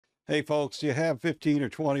Hey, folks, you have 15 or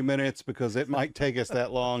 20 minutes because it might take us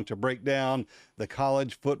that long to break down the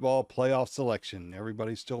college football playoff selection.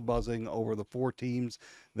 Everybody's still buzzing over the four teams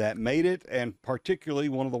that made it, and particularly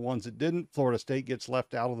one of the ones that didn't. Florida State gets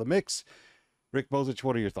left out of the mix. Rick Bozich,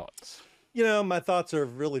 what are your thoughts? My thoughts are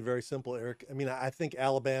really very simple, Eric. I mean, I think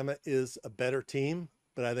Alabama is a better team,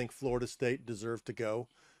 but I think Florida State deserved to go.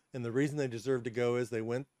 And the reason they deserve to go is they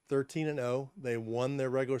went 13-0. They won their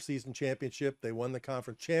regular season championship. They won the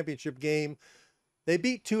conference championship game. They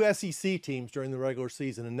beat two SEC teams during the regular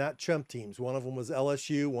season and not chump teams. One of them was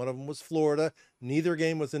LSU. One of them was Florida. Neither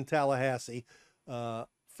game was in Tallahassee.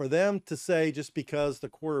 For them to say just because the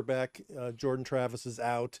quarterback, Jordan Travis, is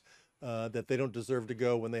out, that they don't deserve to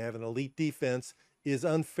go when they have an elite defense is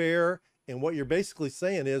unfair. And what you're basically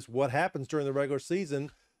saying is what happens during the regular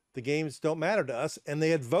season, the games don't matter to us. And they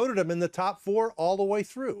had voted them in the top four all the way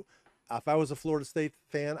through. If I was a Florida State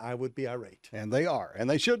fan, I would be irate. And they are, and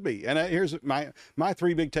they should be. And here's my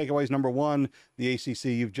three big takeaways. Number one, the ACC,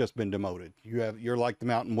 you've just been demoted. You're like the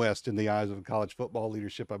Mountain West in the eyes of college football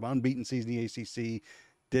leadership. An unbeaten season in the ACC.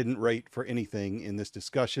 Didn't rate for anything in this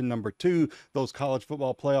discussion. Number two, those college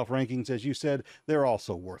football playoff rankings, as you said, they're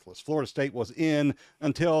also worthless. Florida State was in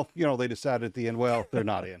until, they decided at the end, well, they're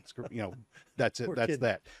not in. That's it. That's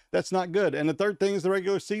that. That's not good. And the third thing is the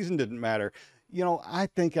regular season didn't matter. I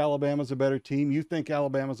think Alabama's a better team. You think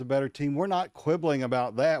Alabama's a better team. We're not quibbling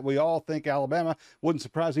about that. We all think Alabama. Wouldn't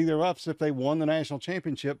surprise either of us if they won the national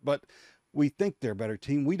championship, but we think they're a better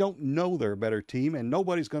team. We don't know they're a better team, and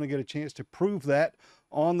nobody's going to get a chance to prove that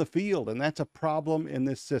on the field, and that's a problem in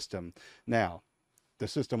this system. Now, the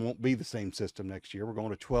system won't be the same system next year. We're going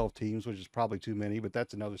to 12 teams, which is probably too many, but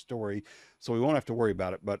that's another story, so we won't have to worry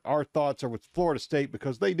about it. But our thoughts are with Florida State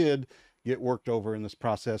because they did get worked over in this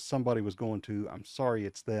process. Somebody was going to. I'm sorry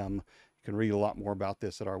it's them. You can read a lot more about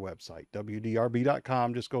this at our website,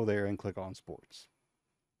 wdrb.com. Just go there and click on sports.